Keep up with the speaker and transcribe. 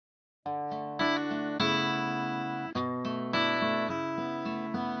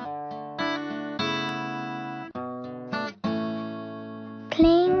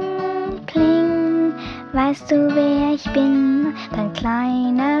Weißt du, wer ich bin? Dein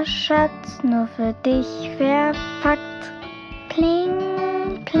kleiner Schatz, nur für dich verpackt.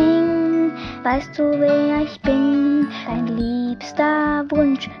 Kling, kling, weißt du, wer ich bin? Dein liebster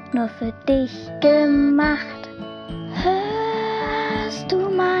Wunsch, nur für dich gemacht. Hörst du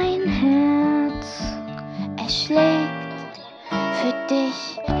mein Herz? Es schlägt für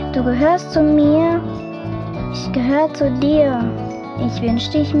dich. Du gehörst zu mir, ich gehör zu dir. Ich wünsch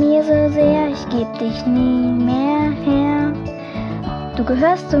dich mir so sehr, ich geb dich nie mehr her. Du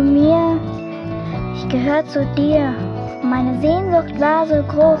gehörst zu mir, ich gehör zu dir. Meine Sehnsucht war so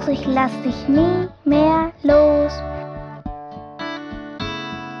groß, ich lass dich nie mehr los.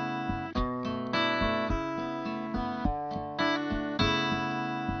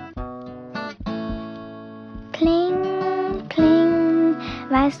 Kling, kling,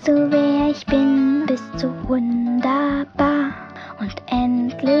 weißt du, wer ich bin? Bist so wunderbar und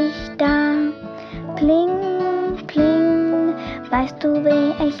endlich da. Kling, kling, weißt du,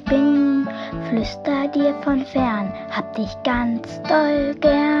 wer ich bin? Flüster dir von fern, hab dich ganz doll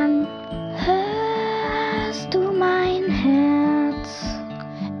gern. Hörst du mein Herz?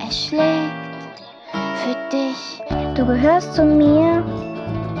 Es schlägt für dich. Du gehörst zu mir,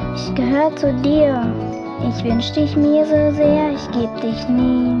 ich gehör zu dir. Ich wünsch dich mir so sehr, ich geb dich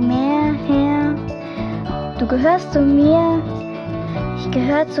nie mehr her. Du gehörst zu mir, ich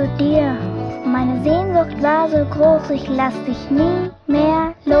gehör zu dir. Meine Sehnsucht war so groß, ich lass dich nie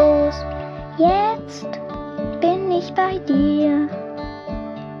mehr los. Jetzt bin ich bei dir,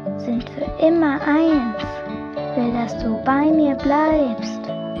 sind für immer eins, will, dass du bei mir bleibst.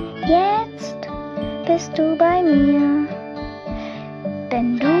 Jetzt bist du bei mir,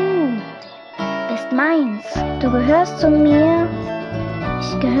 denn du bist meins. Du gehörst zu mir,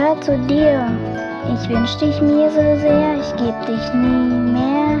 ich gehör zu dir. Ich wünsch dich mir so sehr, ich geb dich nie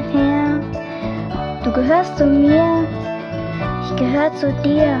mehr her. Du gehörst zu mir, ich gehör zu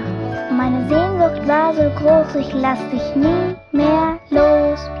dir. Meine Sehnsucht war so groß, ich lass dich nie mehr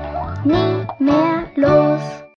los, nie mehr